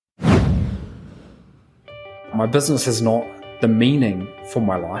My business is not the meaning for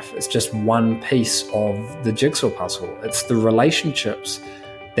my life. It's just one piece of the jigsaw puzzle. It's the relationships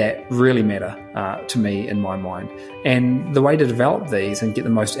that really matter to me in my mind. And the way to develop these and get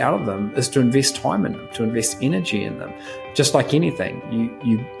the most out of them is to invest time in them, to invest energy in them. Just like anything,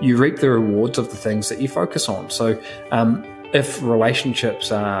 you reap the rewards of the things that you focus on. So if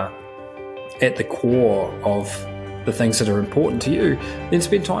relationships are at the core of the things that are important to you, then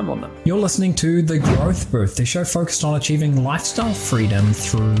spend time on them. You're listening to The Growth Booth, the show focused on achieving lifestyle freedom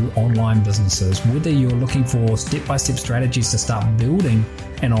through online businesses. Whether you're looking for step-by-step strategies to start building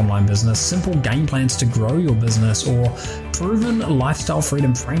an online business, simple game plans to grow your business, or proven lifestyle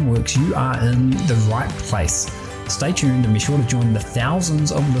freedom frameworks, you are in the right place. Stay tuned and be sure to join the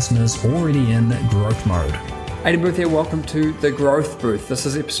thousands of listeners already in growth mode. Aidan Booth here, welcome to The Growth Booth. This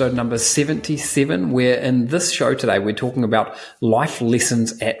is episode number 77, where in this show today, we're talking about life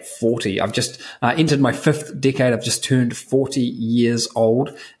lessons at 40. I've just entered my fifth decade. I've just turned 40 years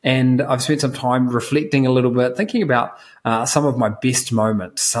old, and I've spent some time reflecting a little bit, thinking about some of my best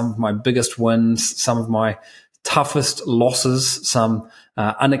moments, some of my biggest wins, some of my toughest losses, some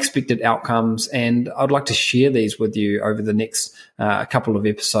unexpected outcomes, and I'd like to share these with you over the next couple of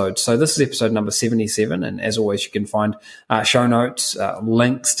episodes. So this is episode number 77, and as always, you can find show notes,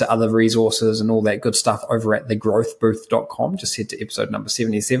 links to other resources and all that good stuff over at thegrowthbooth.com. Just head to episode number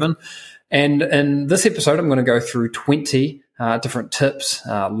 77. And in this episode, I'm going to go through 20 different tips,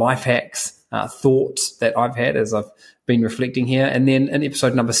 life hacks, thoughts that I've had as I've been reflecting here. And then in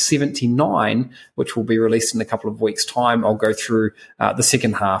episode number 79, which will be released in a couple of weeks' time, I'll go through the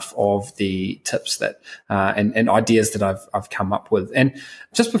second half of the tips that and ideas that I've come up with. And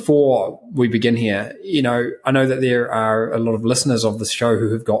just before we begin here, I know that there are a lot of listeners of this show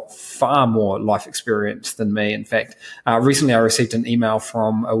who have got far more life experience than me. In fact, recently I received an email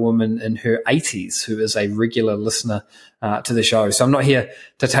from a woman in her 80s who is a regular listener to the show. So I'm not here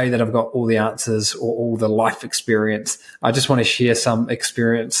to tell you that I've got all the answers or all the life experience. I just want to share some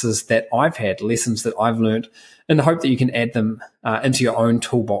experiences that I've had, lessons that I've learned, in the hope that you can add them into your own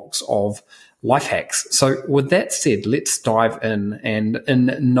toolbox of life hacks. So with that said, let's dive in, and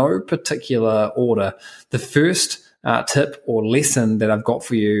in no particular order, the first tip or lesson that I've got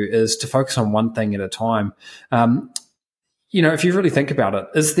for you is to focus on one thing at a time. If you really think about it,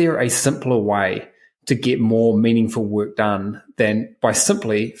 is there a simpler way to get more meaningful work done than by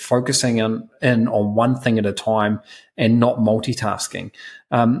simply focusing in on one thing at a time and not multitasking?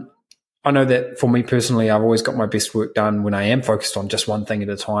 I know that for me personally, I've always got my best work done when I am focused on just one thing at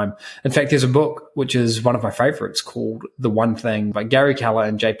a time. In fact, there's a book, which is one of my favorites, called The One Thing by Gary Keller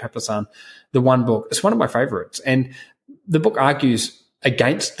and Jay Papasan. The One Book. It's one of my favorites. And the book argues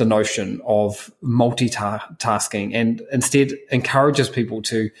against the notion of multitasking and instead encourages people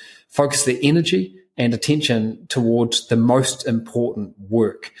to focus their energy and attention towards the most important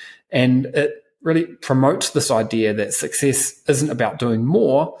work. And it really promotes this idea that success isn't about doing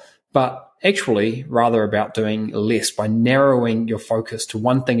more, but actually rather about doing less. By narrowing your focus to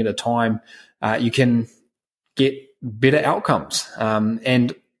one thing at a time, you can get better outcomes.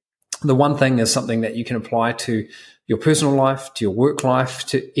 And the one thing is something that you can apply to your personal life, to your work life,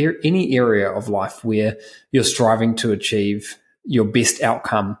 to any area of life where you're striving to achieve your best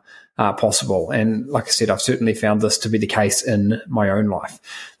outcome possible. And like I said, I've certainly found this to be the case in my own life.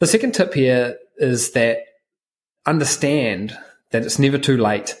 The second tip here is that understand that it's never too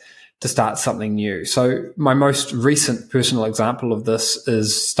late to start something new. So my most recent personal example of this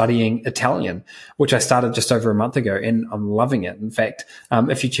is studying Italian, which I started just over a month ago, and I'm loving it. In fact,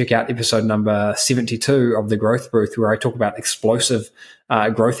 if you check out episode number 72 of The Growth Booth, where I talk about explosive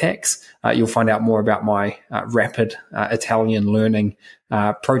growth hacks, you'll find out more about my rapid Italian learning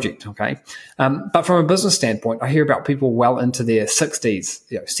project. Okay. But from a business standpoint, I hear about people well into their 60s,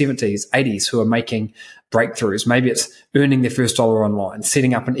 70s, 80s who are making breakthroughs. Maybe it's earning their first dollar online,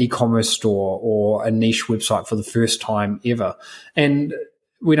 setting up an e-commerce store or a niche website for the first time ever. And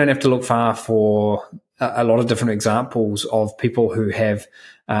we don't have to look far for a lot of different examples of people who have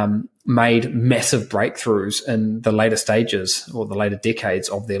made massive breakthroughs in the later stages or the later decades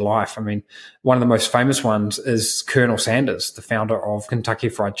of their life. I mean, one of the most famous ones is Colonel Sanders, the founder of Kentucky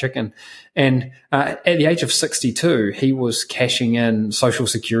Fried Chicken. And at the age of 62, he was cashing in Social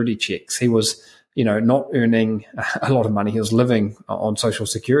Security checks. He was not earning a lot of money. He was living on Social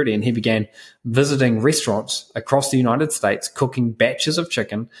Security, and he began visiting restaurants across the United States, cooking batches of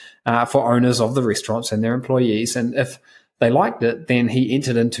chicken for owners of the restaurants and their employees. And if they liked it, then he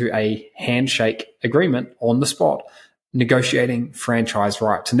entered into a handshake agreement on the spot, negotiating franchise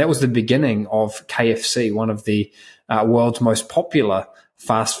rights. And that was the beginning of KFC, one of the world's most popular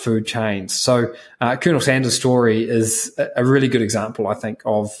fast food chains. So Colonel Sanders' story is a really good example, I think,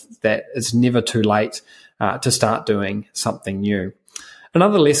 of that it's never too late to start doing something new.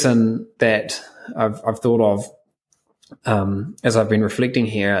 Another lesson that I've thought of as I've been reflecting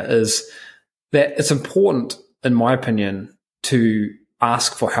here is that it's important, in my opinion, to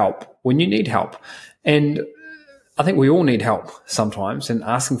ask for help when you need help. And I think we all need help sometimes, and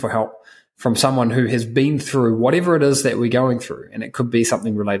asking for help from someone who has been through whatever it is that we're going through. And it could be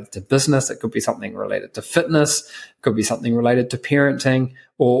something related to business, it could be something related to fitness, it could be something related to parenting,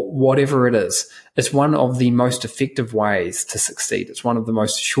 or whatever it is. It's one of the most effective ways to succeed. It's one of the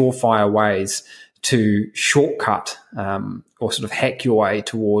most surefire ways to shortcut or sort of hack your way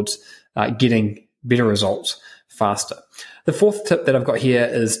towards getting better results faster. The fourth tip that I've got here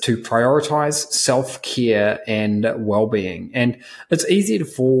is to prioritize self-care and well-being. And it's easy to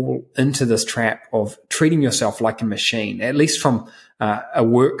fall into this trap of treating yourself like a machine, at least from a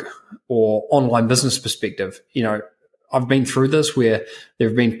work or online business perspective. You know, I've been through this where there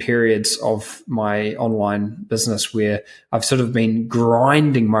have been periods of my online business where I've sort of been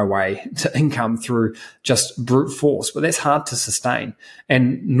grinding my way to income through just brute force, but that's hard to sustain.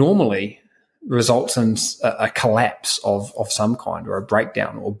 And normally results in a collapse of some kind, or a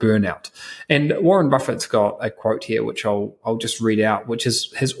breakdown or burnout. And Warren Buffett's got a quote here, which I'll just read out, which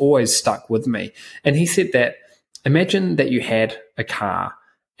has always stuck with me. And he said that, imagine that you had a car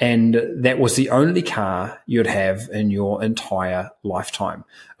and that was the only car you'd have in your entire lifetime.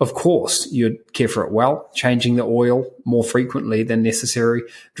 Of course, you'd care for it well, changing the oil more frequently than necessary,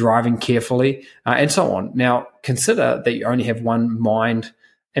 driving carefully, and so on. Now, consider that you only have one mind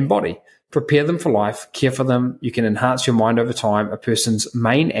and body. Prepare them for life, care for them. You can enhance your mind over time. A person's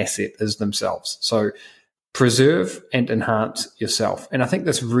main asset is themselves. So preserve and enhance yourself. And I think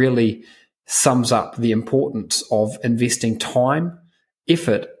this really sums up the importance of investing time,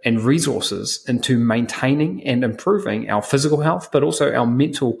 effort, and resources into maintaining and improving our physical health, but also our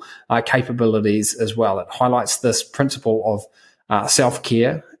mental capabilities as well. It highlights this principle of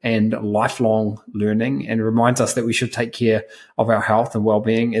self-care and lifelong learning, and reminds us that we should take care of our health and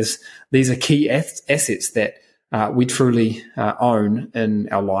well-being, as these are key assets that we truly own in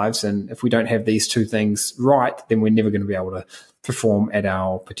our lives. And if we don't have these two things right, then we're never going to be able to perform at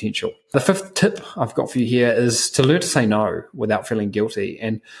our potential. The fifth tip I've got for you here is to learn to say no without feeling guilty.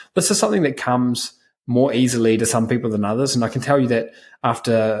 And this is something that comes more easily to some people than others. And I can tell you that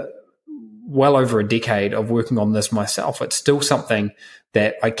after well over a decade of working on this myself, it's still something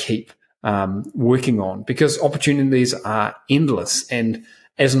that I keep working on, because opportunities are endless. And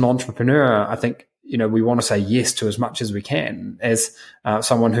as an entrepreneur, I think, you know, we want to say yes to as much as we can. As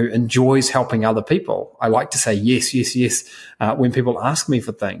someone who enjoys helping other people, I like to say yes when people ask me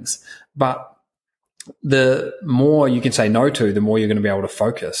for things. But the more you can say no to, the more you're going to be able to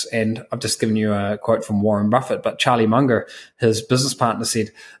focus. And I've just given you a quote from Warren Buffett, but Charlie Munger, his business partner, said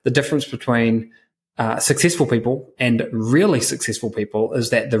the difference between successful people and really successful people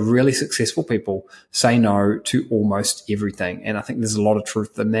is that the really successful people say no to almost everything. And I think there's a lot of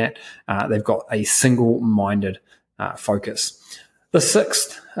truth in that. They've got a single-minded focus. The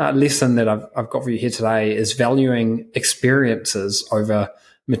sixth lesson that I've got for you here today is valuing experiences over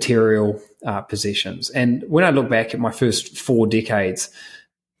material possessions. And when I look back at my first 4 decades,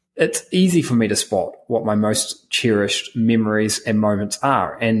 it's easy for me to spot what my most cherished memories and moments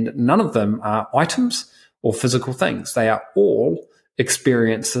are. And none of them are items or physical things. They are all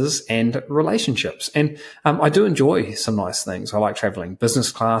experiences and relationships. And I do enjoy some nice things. I like traveling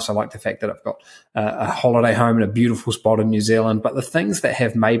business class. I like the fact that I've got a holiday home in a beautiful spot in New Zealand. But the things that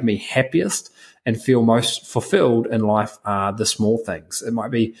have made me happiest and feel most fulfilled in life are the small things. It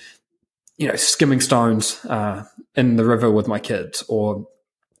might be, you know, skimming stones in the river with my kids, or,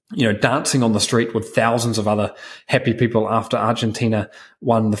 you know, dancing on the street with thousands of other happy people after Argentina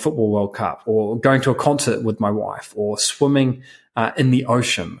won the Football World Cup, or going to a concert with my wife, or swimming in the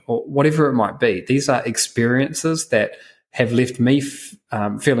ocean, or whatever it might be. These are experiences that have left me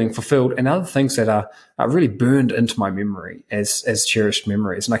feeling fulfilled, and other things that are really burned into my memory as cherished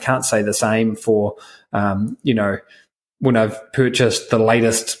memories. And I can't say the same for, you know, when I've purchased the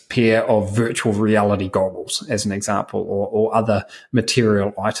latest pair of virtual reality goggles, as an example, or other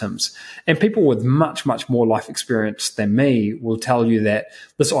material items. And people with much, much more life experience than me will tell you that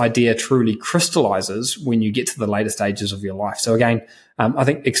this idea truly crystallizes when you get to the later stages of your life. So again, I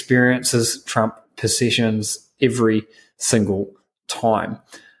think experiences trump possessions every single time.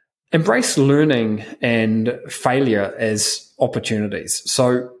 Embrace learning and failure as opportunities.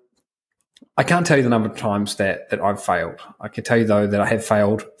 So I can't tell you the number of times that I've failed. I can tell you, though, that I have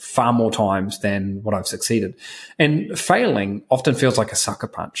failed far more times than what I've succeeded. And failing often feels like a sucker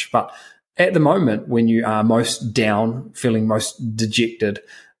punch. But at the moment, when you are most down, feeling most dejected,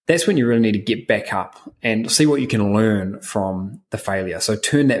 that's when you really need to get back up and see what you can learn from the failure. So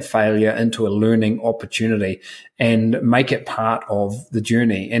turn that failure into a learning opportunity and make it part of the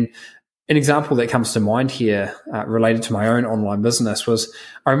journey. And an example that comes to mind here related to my own online business was,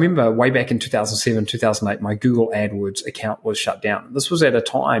 I remember way back in 2007, 2008, my Google AdWords account was shut down. This was at a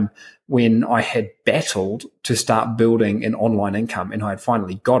time when I had battled to start building an online income, and I had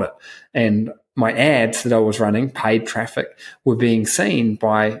finally got it. And my ads that I was running, paid traffic, were being seen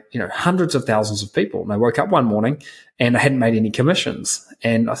by, hundreds of thousands of people. And I woke up one morning and I hadn't made any commissions.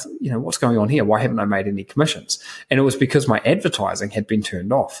 And I thought, what's going on here? Why haven't I made any commissions? And it was because my advertising had been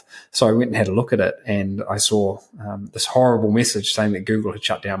turned off. So I went and had a look at it, and I saw this horrible message saying that Google had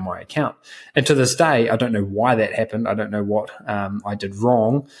shut down my account. And to this day, I don't know why that happened. I don't know what I did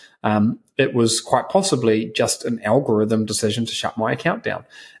wrong. It was quite possibly just an algorithm decision to shut my account down.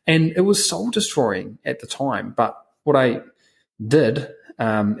 And it was soul destroying at the time. But what I did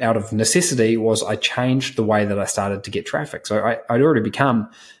out of necessity was I changed the way that I started to get traffic. So I'd already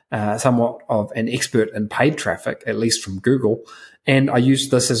become somewhat of an expert in paid traffic, at least from Google. And I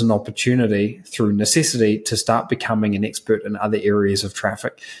used this as an opportunity through necessity to start becoming an expert in other areas of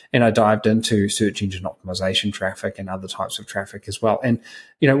traffic. And I dived into search engine optimization traffic and other types of traffic as well. And,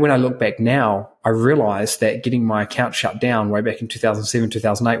 when I look back now, I realized that getting my account shut down way back in 2007,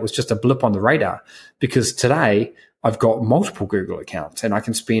 2008 was just a blip on the radar, because today I've got multiple Google accounts and I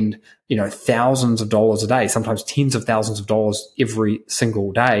can spend, thousands of dollars a day, sometimes tens of thousands of dollars every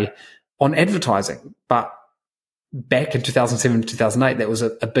single day on advertising. But back in 2007, 2008, that was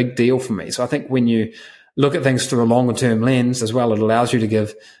a big deal for me. So I think when you look at things through a longer term lens as well, it allows you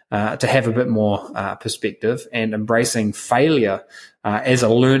to have a bit more perspective, and embracing failure as a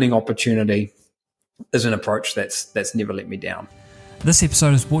learning opportunity is an approach that's never let me down. This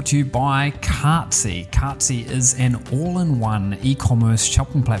episode is brought to you by Cartsy. Cartsy is an all-in-one e-commerce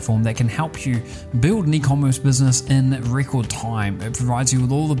shopping platform that can help you build an e-commerce business in record time. It provides you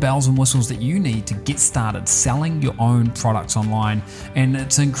with all the bells and whistles that you need to get started selling your own products online, and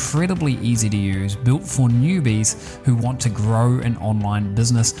it's incredibly easy to use, built for newbies who want to grow an online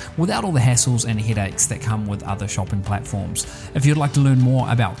business without all the hassles and headaches that come with other shopping platforms. If you'd like to learn more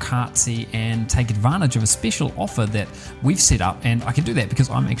about Cartsy and take advantage of a special offer that we've set up, and I can do that because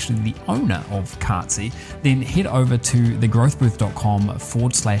I'm actually the owner of Cartsy, then head over to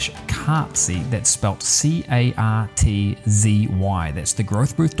thegrowthbooth.com/Cartsy. That's spelled CARTZY. That's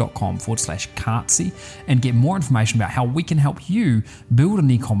thegrowthbooth.com/Cartsy, and get more information about how we can help you build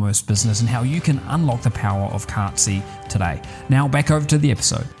an e-commerce business and how you can unlock the power of Cartsy today. Now back over to the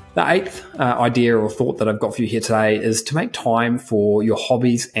episode. The eighth idea or thought that I've got for you here today is to make time for your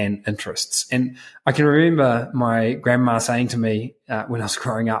hobbies and interests. And I can remember my grandma saying to me when I was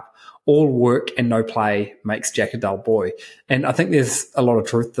growing up, all work and no play makes Jack a dull boy. And I think there's a lot of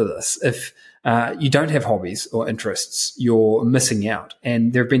truth to this. If you don't have hobbies or interests, you're missing out.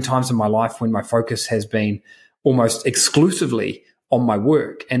 And there have been times in my life when my focus has been almost exclusively on my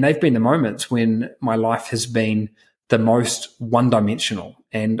work. And they've been the moments when my life has been the most one-dimensional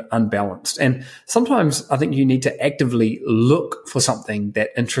and unbalanced. And sometimes I think you need to actively look for something that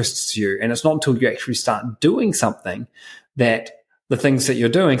interests you. And it's not until you actually start doing something that the things that you're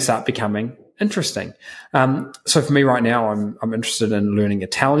doing start becoming interesting. So for me right now, I'm interested in learning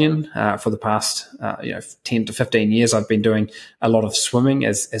Italian. For the past 10 to 15 years, I've been doing a lot of swimming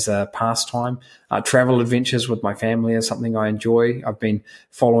as a pastime. Travel adventures with my family is something I enjoy. I've been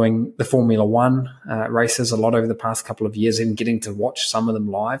following the Formula One races a lot over the past couple of years, and getting to watch some of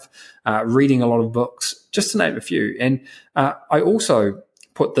them live, reading a lot of books, just to name a few. And I also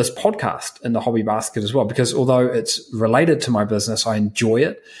put this podcast in the hobby basket as well, because although it's related to my business, I enjoy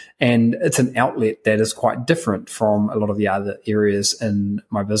it, and it's an outlet that is quite different from a lot of the other areas in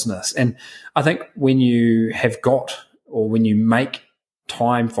my business. And I think when you when you make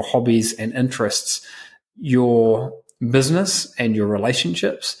time for hobbies and interests, your business and your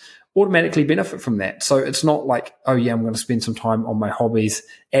relationships automatically benefit from that. So it's not like, oh yeah, I'm going to spend some time on my hobbies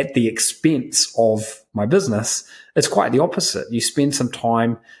at the expense of my business. It's quite the opposite. You spend some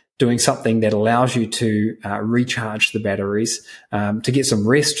time doing something that allows you to recharge the batteries, to get some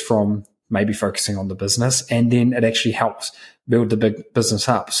rest from maybe focusing on the business, and then it actually helps build the big business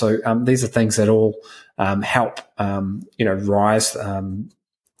up. So these are things that all help, rise, all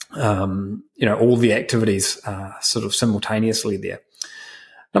the activities sort of simultaneously there.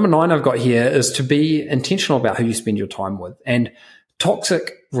 Number 9 I've got here is to be intentional about who you spend your time with. And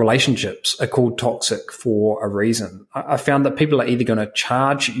toxic relationships are called toxic for a reason. I found that people are either going to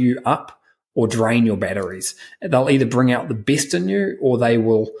charge you up or drain your batteries. They'll either bring out the best in you or they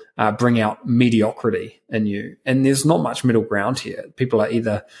will bring out mediocrity in you. And there's not much middle ground here. People are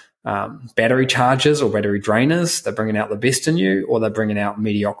either battery chargers or battery drainers. They're bringing out the best in you or they're bringing out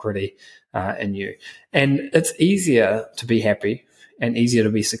mediocrity in you. And it's easier to be happy and easier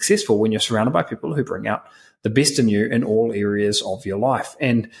to be successful when you're surrounded by people who bring out the best in you in all areas of your life.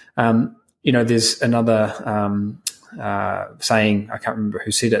 And, there's another saying, I can't remember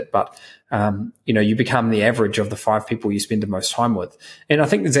who said it, but, you become the average of the 5 people you spend the most time with. And I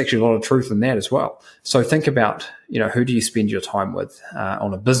think there's actually a lot of truth in that as well. So think about, who do you spend your time with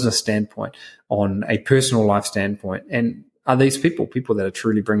on a business standpoint, on a personal life standpoint, and are these people that are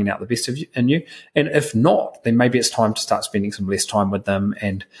truly bringing out the best of you, in you? And if not, then maybe it's time to start spending some less time with them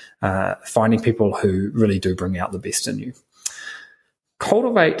and finding people who really do bring out the best in you.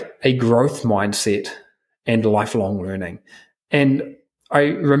 Cultivate a growth mindset and lifelong learning. And I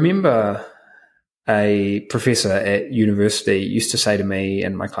remember a professor at university used to say to me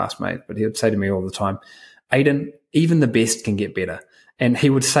and my classmate, but he would say to me all the time, Aidan, even the best can get better. And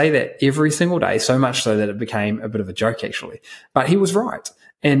he would say that every single day, so much so that it became a bit of a joke, actually. But he was right.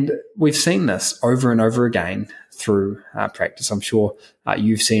 And we've seen this over and over again through practice. I'm sure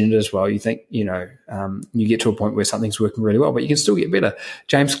you've seen it as well. You think, you get to a point where something's working really well, but you can still get better.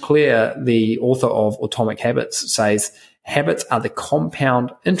 James Clear, the author of Atomic Habits, says, habits are the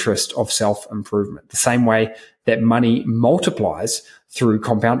compound interest of self-improvement. The same way that money multiplies through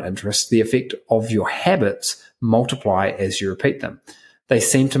compound interest, the effect of your habits multiply as you repeat them. They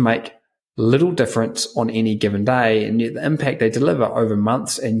seem to make little difference on any given day, and yet the impact they deliver over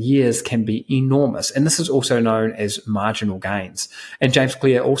months and years can be enormous. And this is also known as marginal gains. And James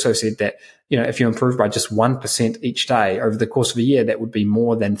Clear also said that, if you improve by just 1% each day over the course of a year, that would be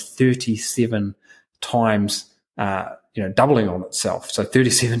more than 37 times, doubling on itself. So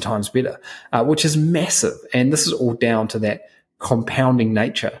 37 times better, which is massive. And this is all down to that compounding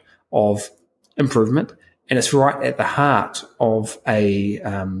nature of improvement. And it's right at the heart of a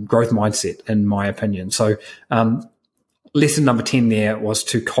growth mindset, in my opinion. So lesson number 10 there was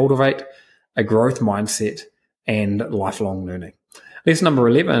to cultivate a growth mindset and lifelong learning. Lesson number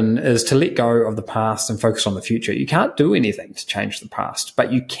 11 is to let go of the past and focus on the future. You can't do anything to change the past,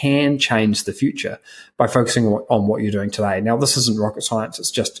 but you can change the future by focusing on what you're doing today. Now, this isn't rocket science. It's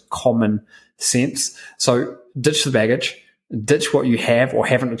just common sense. So ditch the baggage. Ditch what you have or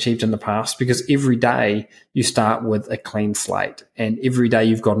haven't achieved in the past, because every day you start with a clean slate, and every day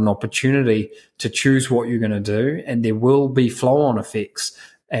you've got an opportunity to choose what you're going to do, and there will be flow-on effects,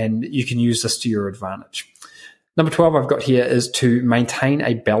 and you can use this to your advantage. Number 12 I've got here is to maintain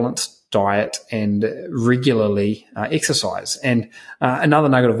a balanced diet and regularly exercise. And another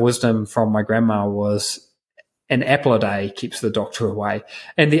nugget of wisdom from my grandma was, an apple a day keeps the doctor away.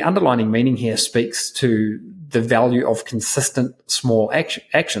 And the underlining meaning here speaks to the value of consistent small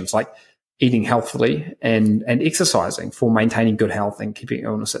actions like eating healthily and exercising for maintaining good health and keeping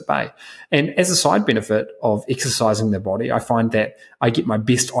illness at bay. And as a side benefit of exercising the body, I find that I get my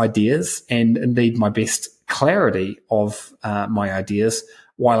best ideas and indeed my best clarity of my ideas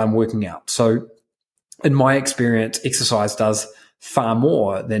while I'm working out. So in my experience, exercise does far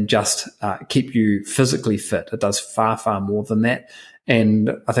more than just keep you physically fit. It does far, far more than that. And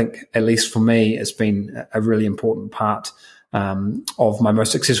I think, at least for me, it's been a really important part of my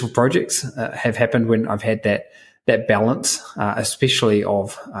most successful projects have happened when I've had that balance, especially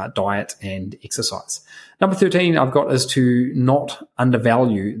of diet and exercise. Number 13 I've got is to not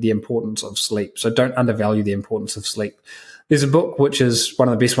undervalue the importance of sleep. So don't undervalue the importance of sleep. There's a book which is one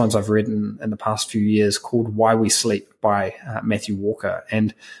of the best ones I've read in the past few years called Why We Sleep by Matthew Walker.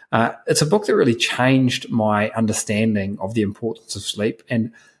 And it's a book that really changed my understanding of the importance of sleep,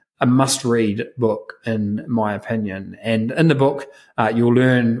 and a must-read book, in my opinion. And in the book, you'll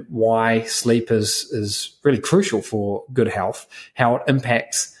learn why sleep is really crucial for good health, how it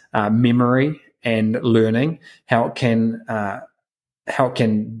impacts memory and learning, how it can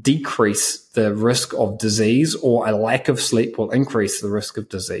decrease the risk of disease, or a lack of sleep will increase the risk of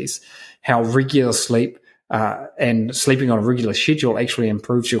disease, how regular sleep and sleeping on a regular schedule actually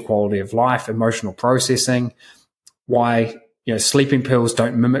improves your quality of life, emotional processing, why sleeping pills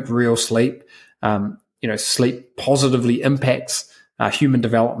don't mimic real sleep. Sleep positively impacts human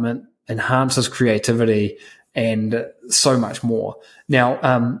development, enhances creativity, and so much more.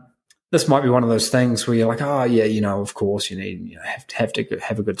 Now, this might be one of those things where you're like, oh yeah, of course you need have to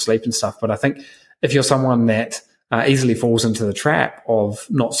have a good sleep and stuff. But I think if you're someone that easily falls into the trap of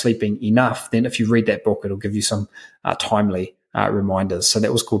not sleeping enough, then if you read that book, it'll give you some timely reminders. So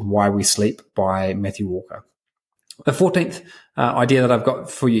that was called Why We Sleep by Matthew Walker. The 14th idea that I've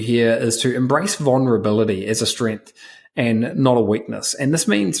got for you here is to embrace vulnerability as a strength and not a weakness. And this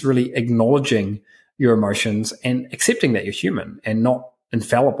means really acknowledging your emotions and accepting that you're human and not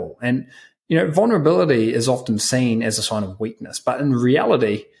infallible. And, vulnerability is often seen as a sign of weakness, but in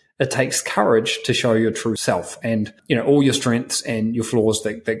reality, it takes courage to show your true self and, all your strengths and your flaws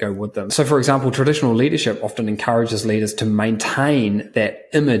that go with them. So, for example, traditional leadership often encourages leaders to maintain that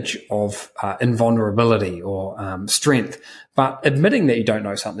image of invulnerability or strength. But admitting that you don't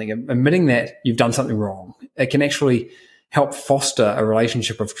know something, admitting that you've done something wrong, it can actually help foster a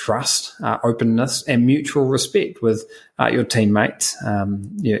relationship of trust, openness, and mutual respect with your teammates,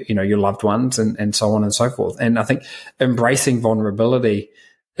 your loved ones, and so on and so forth. And I think embracing vulnerability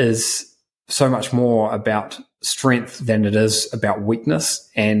is so much more about strength than it is about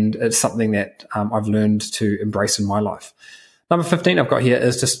weakness, and it's something that I've learned to embrace in my life. Number 15 I've got here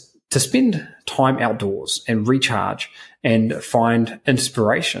is just to spend time outdoors and recharge and find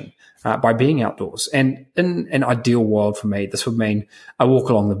inspiration by being outdoors. And in an ideal world for me, this would mean a walk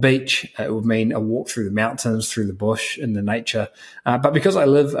along the beach. It would mean a walk through the mountains, through the bush, in the nature. But because I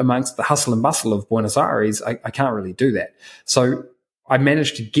live amongst the hustle and bustle of Buenos Aires, I can't really do that. So I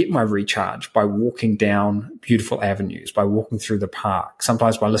managed to get my recharge by walking down beautiful avenues, by walking through the park,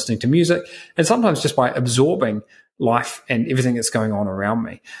 sometimes by listening to music, and sometimes just by absorbing life and everything that's going on around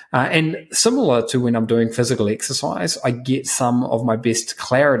me. And similar to when I'm doing physical exercise, I get some of my best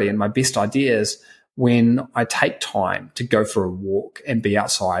clarity and my best ideas when I take time to go for a walk and be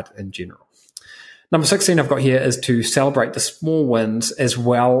outside in general. Number 16 I've got here is to celebrate the small wins as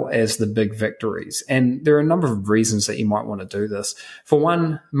well as the big victories. And there are a number of reasons that you might want to do this. For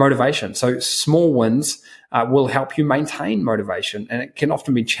one, motivation. So small wins will help you maintain motivation, and it can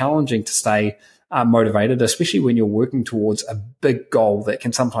often be challenging to stay motivated, especially when you're working towards a big goal that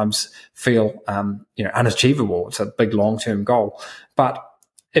can sometimes feel unachievable. It's a big long-term goal. But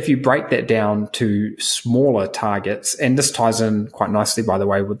if you break that down to smaller targets, and this ties in quite nicely, by the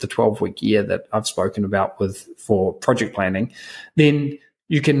way, with the 12-week year that I've spoken about for project planning, then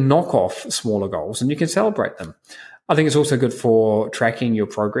you can knock off smaller goals and you can celebrate them. I think it's also good for tracking your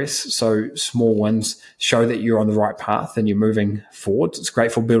progress. So small wins show that you're on the right path and you're moving forward. It's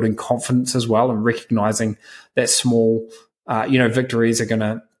great for building confidence as well and recognizing that small, victories are going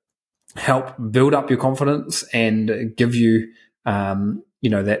to help build up your confidence and give you,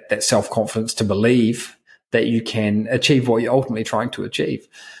 that self-confidence to believe that you can achieve what you're ultimately trying to achieve.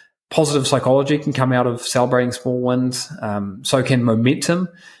 Positive psychology can come out of celebrating small wins. So can momentum.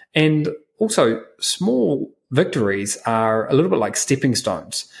 And also small victories are a little bit like stepping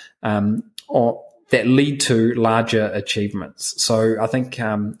stones or that lead to larger achievements. So I think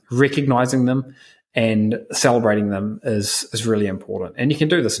recognizing them and celebrating them is really important. And you can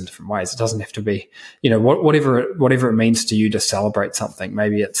do this in different ways. It doesn't have to be, whatever it means to you to celebrate something.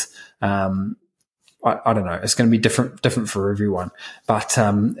 Maybe it's, I don't know, it's going to be different for everyone, but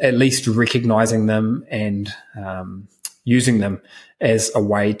at least recognizing them and using them as a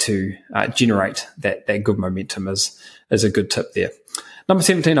way to generate that good momentum is a good tip there. Number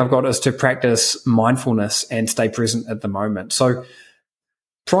 17 I've got is to practice mindfulness and stay present at the moment. So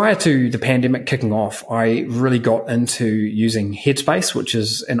prior to the pandemic kicking off, I really got into using Headspace, which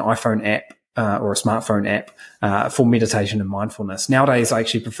is an iPhone app or a smartphone app for meditation and mindfulness. Nowadays, I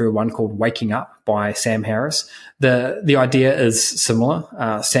actually prefer one called Waking Up by Sam Harris. The idea is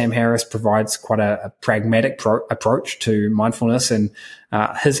similar. Sam Harris provides quite a pragmatic approach to mindfulness, and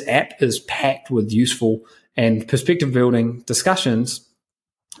his app is packed with useful and perspective-building discussions,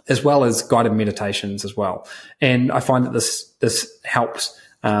 as well as guided meditations as well. And I find that this helps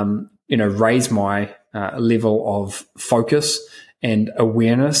raise my level of focus and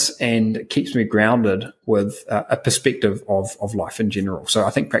awareness, and keeps me grounded with a perspective of life in general. So I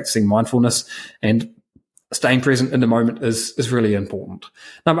think practicing mindfulness and staying present in the moment is really important.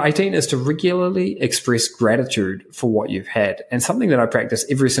 Number 18 is to regularly express gratitude for what you've had. And something that I practice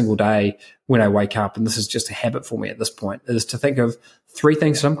every single day when I wake up, and this is just a habit for me at this point, is to think of 3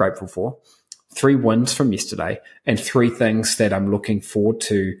 things that I'm grateful for, 3 wins from yesterday, and 3 things that I'm looking forward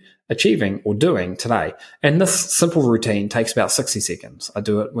to achieving or doing today. And this simple routine takes about 60 seconds. I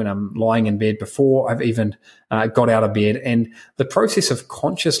do it when I'm lying in bed before I've even got out of bed. And the process of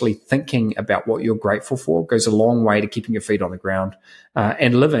consciously thinking about what you're grateful for goes a long way to keeping your feet on the ground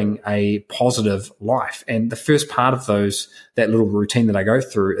and living a positive life. And the first part of that little routine that I go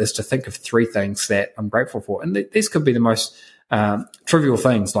through is to think of 3 things that I'm grateful for. And these could be the most trivial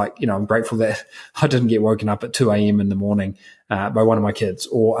things, like, I'm grateful that I didn't get woken up at 2 a.m. in the morning by one of my kids,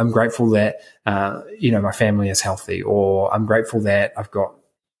 or I'm grateful that, my family is healthy, or I'm grateful that I've got,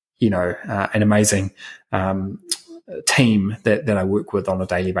 an amazing, team that I work with on a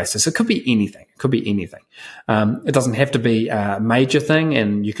daily basis. It could be anything. It doesn't have to be a major thing,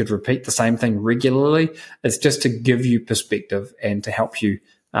 and you could repeat the same thing regularly. It's just to give you perspective and to help you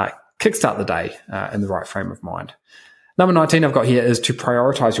kickstart the day in the right frame of mind. Number 19 I've got here is to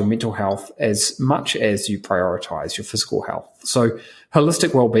prioritize your mental health as much as you prioritize your physical health. So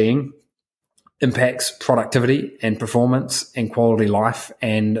holistic well-being impacts productivity and performance and quality life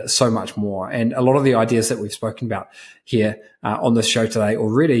and so much more. And a lot of the ideas that we've spoken about here on this show today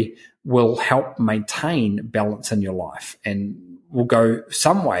already will help maintain balance in your life and will go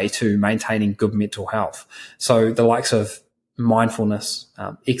some way to maintaining good mental health. So the likes of mindfulness,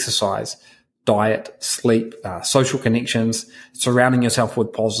 exercise, diet, sleep, social connections, surrounding yourself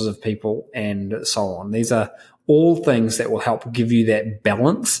with positive people, and so on. These are all things that will help give you that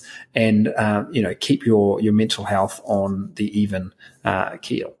balance and, keep your mental health on the even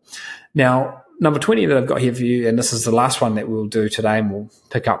keel. Now, number 20 that I've got here for you, and this is the last one that we'll do today, and we'll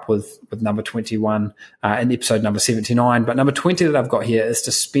pick up with number 21 in episode number 79. But number 20 that I've got here is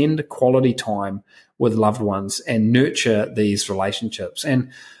to spend quality time with loved ones and nurture these relationships.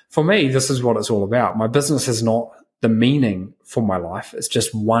 And for me, this is what it's all about. My business is not the meaning for my life. It's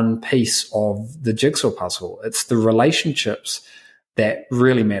just one piece of the jigsaw puzzle. It's the relationships that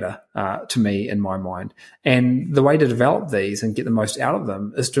really matter to me in my mind. And the way to develop these and get the most out of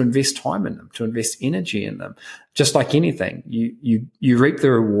them is to invest time in them, to invest energy in them. Just like anything, you reap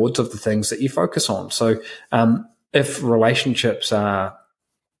the rewards of the things that you focus on. So if relationships are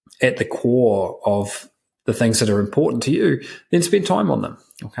at the core of the things that are important to you, then spend time on them.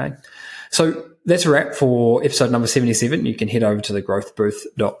 Okay. So that's a wrap for episode number 77. You can head over to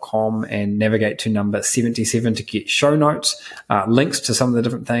thegrowthbooth.com and navigate to number 77 to get show notes, links to some of the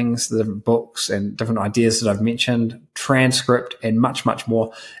different things, the different books and different ideas that I've mentioned, transcript, and much, much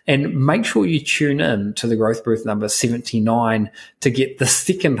more. And make sure you tune in to the Growth Booth number 79 to get the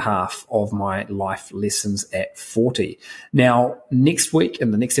second half of my life lessons at 40. Now, next week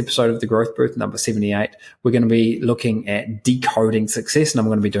in the next episode of the Growth Booth number 78, we're going to be looking at decoding success, and I'm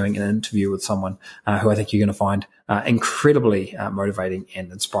going to be doing an interview with someone who I think you're going to find incredibly motivating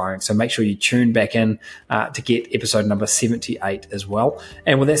and inspiring. So make sure you tune back in to get episode number 78 as well.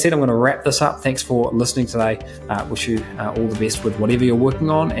 And with that said, I'm going to wrap this up. Thanks for listening today. Wish you all the best with whatever you're working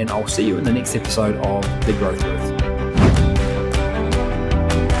on, and I'll see you in the next episode of The Growth Booth.